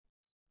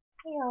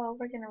Hey y'all,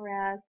 we're going to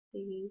razz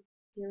the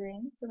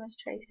earrings for Miss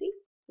Tracy.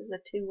 This is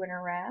a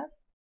two-winner razz.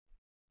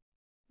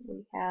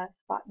 We have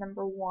spot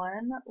number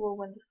 1 will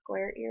win the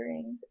square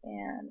earrings,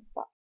 and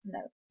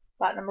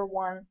spot number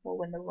 1 will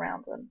win the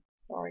round one.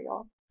 Sorry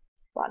y'all.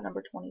 Spot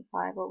number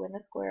 25 will win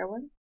the square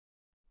one.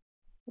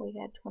 We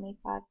had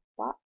 25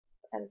 spots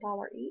at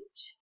 $1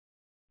 each.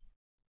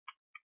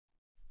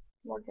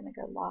 We're going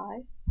to go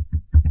live.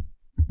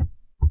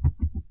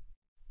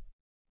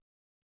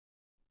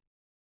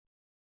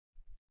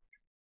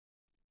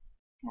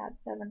 At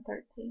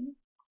 7:13.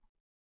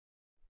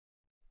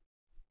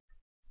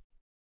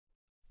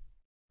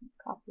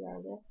 Copy our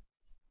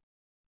list.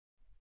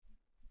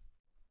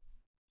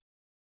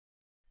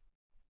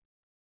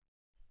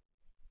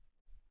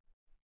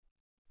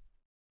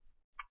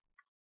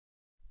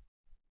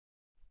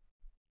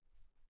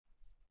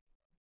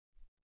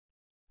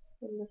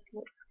 The list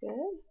looks good.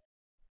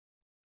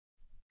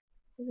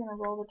 We're going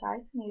to roll the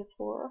dice. We need a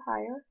 4 or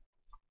higher.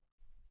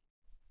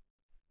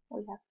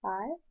 We have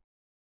 5.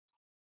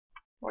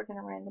 We're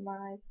going to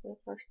randomize for the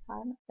first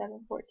time at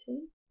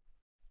 7:14.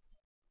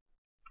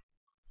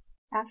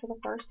 After the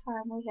first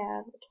time, we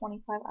have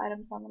 25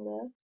 items on the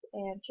list,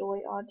 and Joy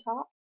on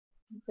top,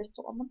 and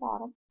Crystal on the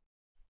bottom.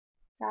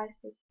 Dice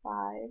was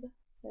 5,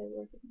 so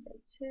we're going to go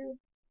 2,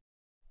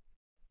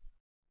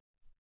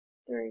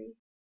 3,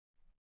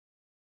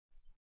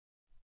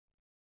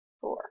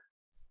 4.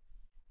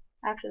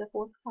 After the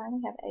fourth time,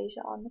 we have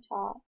Asia on the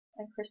top,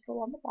 and Crystal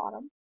on the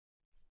bottom.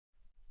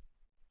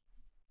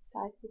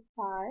 Dice was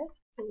 5,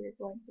 so we're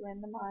going to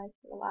randomize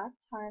for the last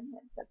time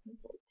at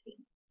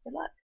 7:14. Good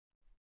luck.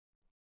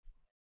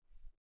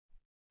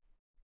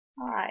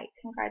 Alright,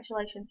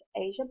 congratulations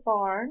Asia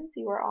Barnes,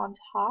 you are on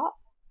top.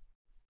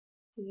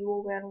 You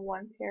will win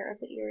 1 pair of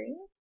the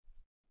earrings.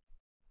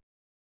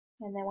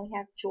 And then we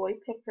have Joy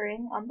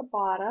Pickering on the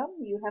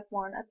bottom. You have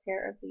won a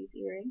pair of these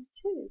earrings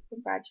too.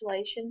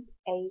 Congratulations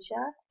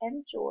Asia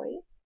and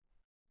Joy.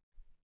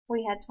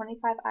 We had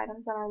 25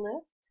 items on our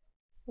list.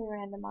 We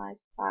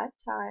randomized 5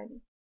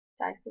 times.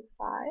 Dice was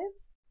 5.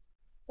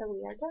 So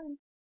we are done.